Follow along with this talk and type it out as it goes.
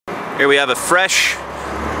Here we have a fresh,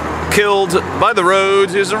 killed by the road.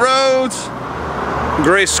 Here's the road.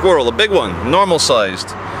 Grey squirrel, a big one, normal sized.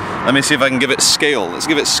 Let me see if I can give it scale. Let's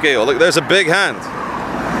give it scale. Look, there's a big hand.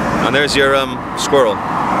 And there's your squirrel.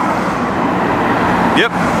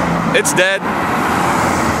 Yep, it's dead.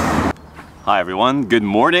 Hi everyone, good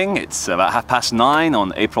morning. It's about 9:30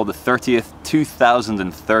 on April the 30th,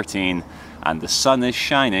 2013. And the sun is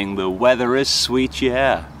shining, the weather is sweet,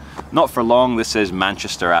 yeah. Not for long. This is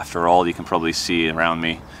Manchester after all, you can probably see around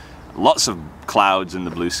me. Lots of clouds in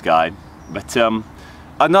the blue sky. But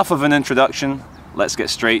enough of an introduction. Let's get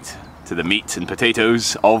straight to the meat and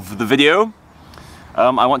potatoes of the video.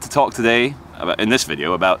 I want to talk today, in this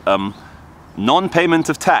video, about non-payment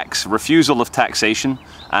of tax, refusal of taxation,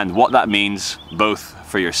 and what that means both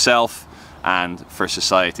for yourself and for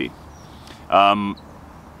society.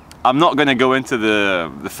 I'm not going to go into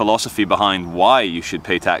the philosophy behind why you should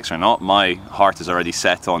pay tax or not. My heart is already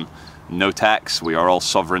set on no tax. We are all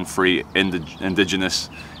sovereign, free, indigenous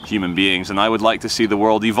human beings, and I would like to see the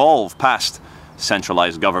world evolve past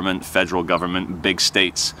centralized government, federal government, big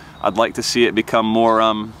states. I'd like to see it become more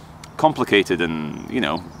complicated and, you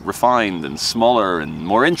know, refined and smaller and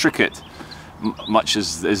more intricate, much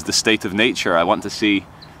as is the state of nature. I want to see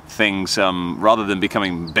things, rather than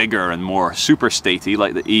becoming bigger and more super-statey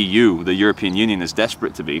like the EU, the European Union is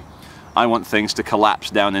desperate to be, I want things to collapse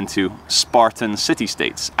down into Spartan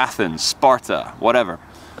city-states, Athens, Sparta, whatever.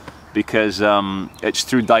 Because it's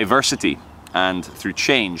through diversity and through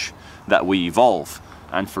change that we evolve.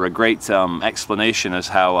 And for a great explanation as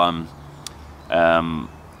how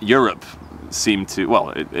Europe seemed to, well,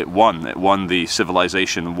 it won the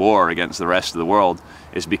civilization war against the rest of the world,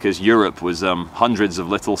 is because Europe was hundreds of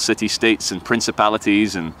little city-states and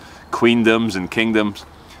principalities and queendoms and kingdoms,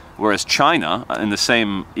 whereas China, in the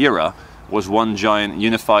same era, was one giant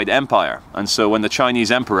unified empire. And so when the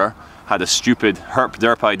Chinese emperor had a stupid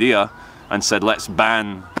herp-derp idea and said, let's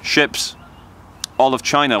ban ships, all of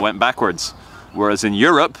China went backwards. Whereas in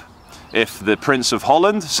Europe, if the Prince of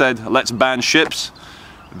Holland said, let's ban ships,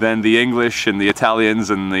 then the English and the Italians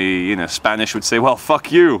and the Spanish would say, well,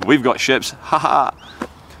 fuck you, we've got ships, haha.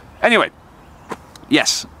 Anyway,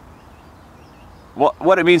 yes,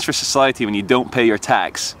 what it means for society when you don't pay your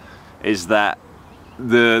tax is that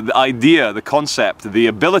the idea, the concept, the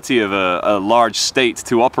ability of a large state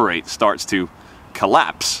to operate starts to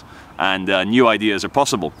collapse, and new ideas are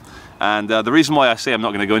possible. And the reason why I say I'm not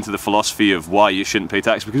going to go into the philosophy of why you shouldn't pay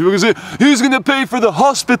tax, because we're going to say, who's going to pay for the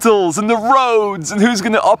hospitals and the roads, and who's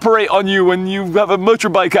going to operate on you when you have a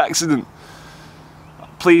motorbike accident?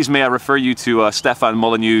 Please may I refer you to Stefan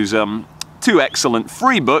Molyneux's two excellent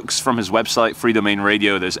free books from his website, Free Domain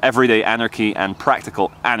Radio. There's Everyday Anarchy and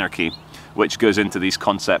Practical Anarchy, which goes into these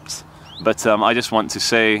concepts. But I just want to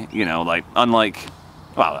say, like, unlike,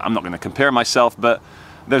 well, I'm not going to compare myself, but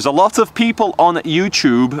there's a lot of people on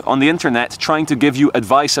YouTube, on the internet, trying to give you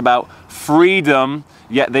advice about freedom,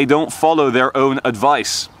 yet they don't follow their own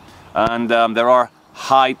advice. And there are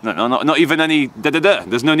not even any da-da-da.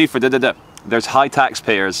 There's no need for da-da-da. There's high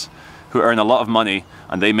taxpayers who earn a lot of money,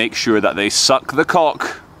 and they make sure that they suck the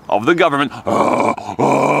cock of the government.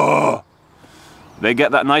 They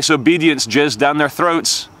get that nice obedience jizz down their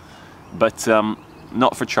throats, but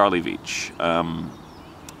not for Charlie Veach.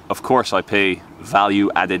 Of course I pay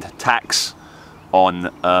value-added tax on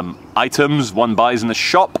items one buys in the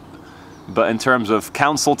shop, but in terms of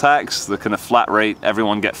council tax, the kind of flat rate,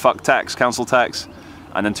 everyone get fucked tax, council tax,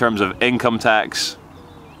 and in terms of income tax,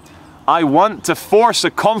 I want to force a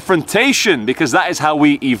confrontation, because that is how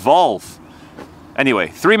we evolve. Anyway,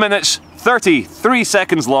 3 minutes, 33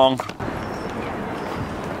 seconds long.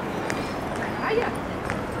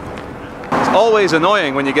 Always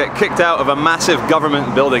annoying when you get kicked out of a massive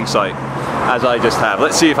government building site, as I just have.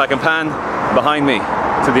 Let's see if I can pan behind me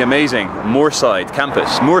to the amazing Moorside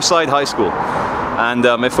campus, Moorside High School. And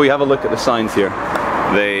if we have a look at the signs here,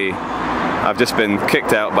 I've just been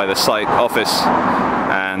kicked out by the site office,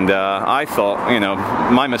 and I thought,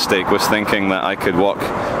 my mistake was thinking that I could walk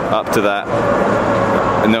up to that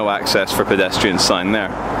no access for pedestrians sign there.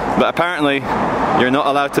 But apparently, you're not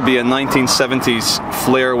allowed to be a 1970s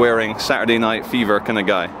flare-wearing Saturday Night Fever kind of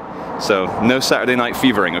guy. So, no Saturday Night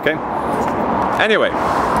Fevering, okay? Anyway,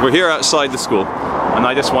 we're here outside the school, and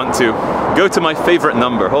I just want to go to my favorite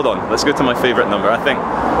number. Hold on, let's go to my favorite number. I think,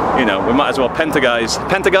 we might as well pentagonize,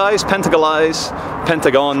 pentagon,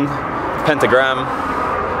 pentagram.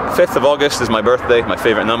 5th of August is my birthday, my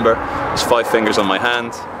favorite number. There's 5 fingers on my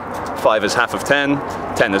hand. 5 is half of 10.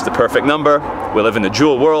 10 is the perfect number. We live in a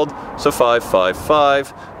dual world, so 5, 5,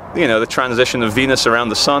 5. you know, the transition of Venus around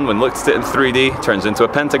the sun, when looked at it in 3D, turns into a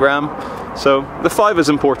pentagram. So the 5 is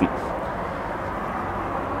important.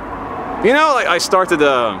 You know, like I started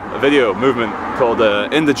a video movement called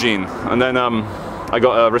Indogene, and then I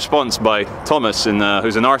got a response by Thomas,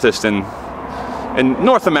 who's an artist in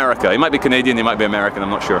North America. He might be Canadian, he might be American, I'm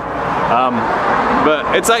not sure.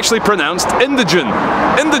 But it's actually pronounced Indogene.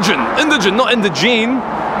 Indogene, not Indogene.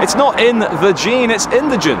 It's not in the gene, it's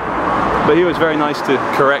Indogene. But he was very nice to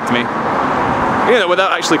correct me. You know,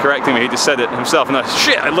 without actually correcting me, he just said it himself. And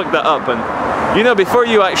I looked that up. And you know, before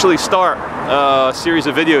you actually start a series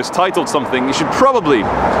of videos titled something, you should probably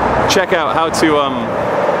check out how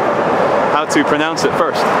to pronounce it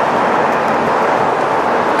first.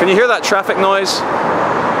 Can you hear that traffic noise?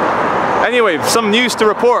 Anyway, some news to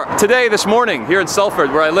report. Today, this morning, here in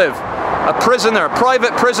Salford, where I live, a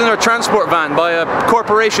private prisoner transport van by a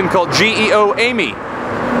corporation called GEO Amy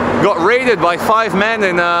got raided by 5 men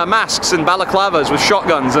in masks and balaclavas with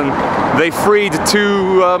shotguns, and they freed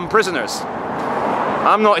 2 prisoners.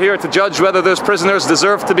 I'm not here to judge whether those prisoners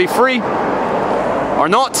deserve to be free or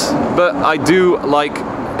not, but I do like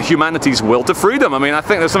humanity's will to freedom. I mean, I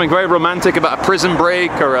think there's something very romantic about a prison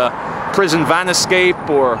break or a prison van escape,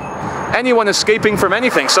 or anyone escaping from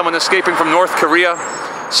anything. Someone escaping from North Korea,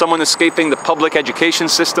 someone escaping the public education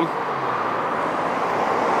system.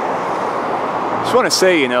 I just want to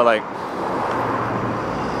say, you know, like,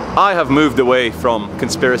 I have moved away from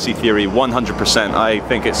conspiracy theory 100%. I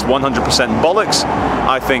think it's 100% bollocks.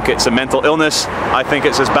 I think it's a mental illness. I think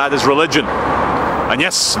it's as bad as religion. And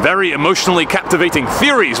yes, very emotionally captivating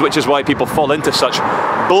theories, which is why people fall into such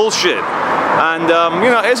bullshit. And, you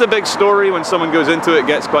know, it is a big story. When someone goes into it,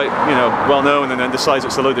 gets quite, you know, well known, and then decides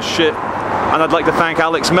it's a load of shit. And I'd like to thank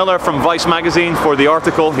Alex Miller from Vice magazine for the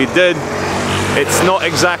article he did. It's not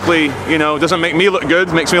exactly, you know, doesn't make me look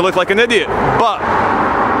good, makes me look like an idiot. But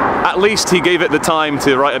at least he gave it the time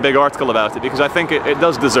to write a big article about it, because I think it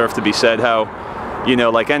does deserve to be said how, you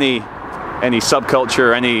know, like any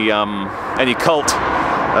subculture, any cult,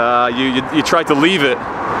 you try to leave it.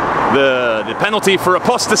 The penalty for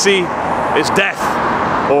apostasy is death,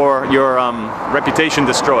 or your reputation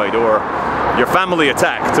destroyed, or your family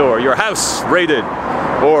attacked, or your house raided,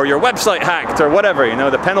 or your website hacked, or whatever. You know,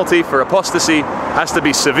 the penalty for apostasy has to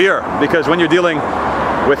be severe, because when you're dealing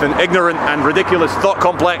with an ignorant and ridiculous thought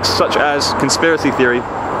complex such as conspiracy theory.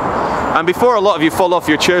 And before a lot of you fall off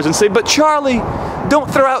your chairs and say, but Charlie, don't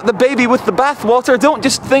throw out the baby with the bathwater, don't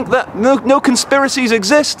just think that no conspiracies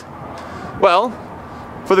exist. Well,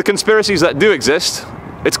 for the conspiracies that do exist,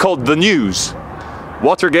 it's called the news.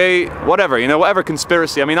 Watergate, whatever, you know, whatever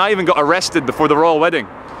conspiracy. I mean, I even got arrested before the royal wedding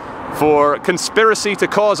for conspiracy to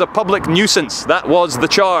cause a public nuisance. That was the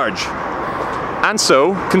charge. And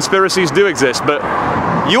so, conspiracies do exist, but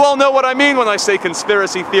you all know what I mean when I say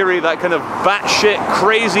conspiracy theory, that kind of batshit,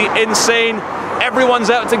 crazy, insane, everyone's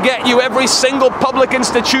out to get you, every single public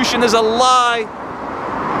institution is a lie.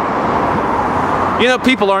 You know,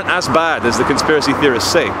 people aren't as bad as the conspiracy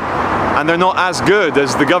theorists say, and they're not as good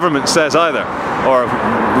as the government says either, or,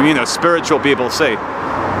 you know, spiritual people say.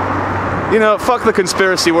 You know, fuck the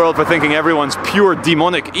conspiracy world for thinking everyone's pure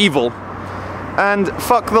demonic evil. And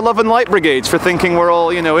fuck the love and light brigades for thinking we're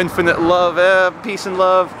all, you know, infinite love, peace and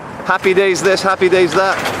love, happy days this, happy days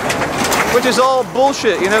that. Which is all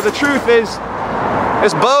bullshit, you know, the truth is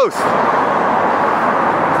both.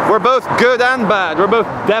 We're both good and bad, we're both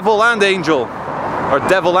devil and angel, or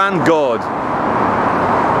devil and God.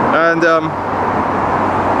 And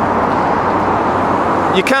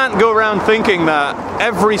you can't go around thinking that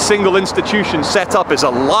every single institution set up is a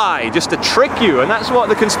lie just to trick you, and that's what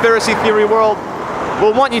the conspiracy theory world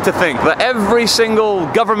will want you to think, that every single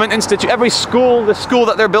government institute, every school, the school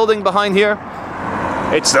that they're building behind here,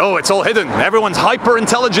 it's all hidden. Everyone's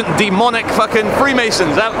hyper-intelligent, demonic fucking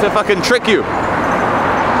Freemasons out to fucking trick you.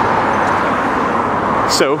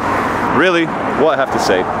 So, really, what I have to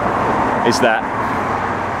say is that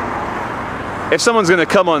if someone's going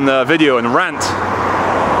to come on video and rant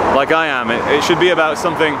like I am, it should be about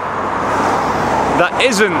something that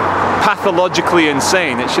isn't pathologically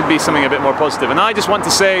insane. It should be something a bit more positive. And I just want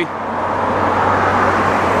to say,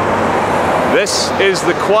 this is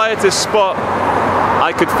the quietest spot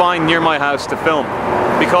I could find near my house to film,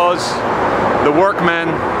 because the workmen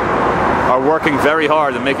are working very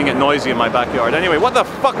hard and making it noisy in my backyard. Anyway, what the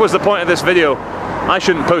fuck was the point of this video? I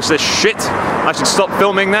shouldn't post this shit. I should stop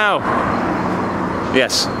filming now.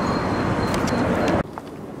 Yes.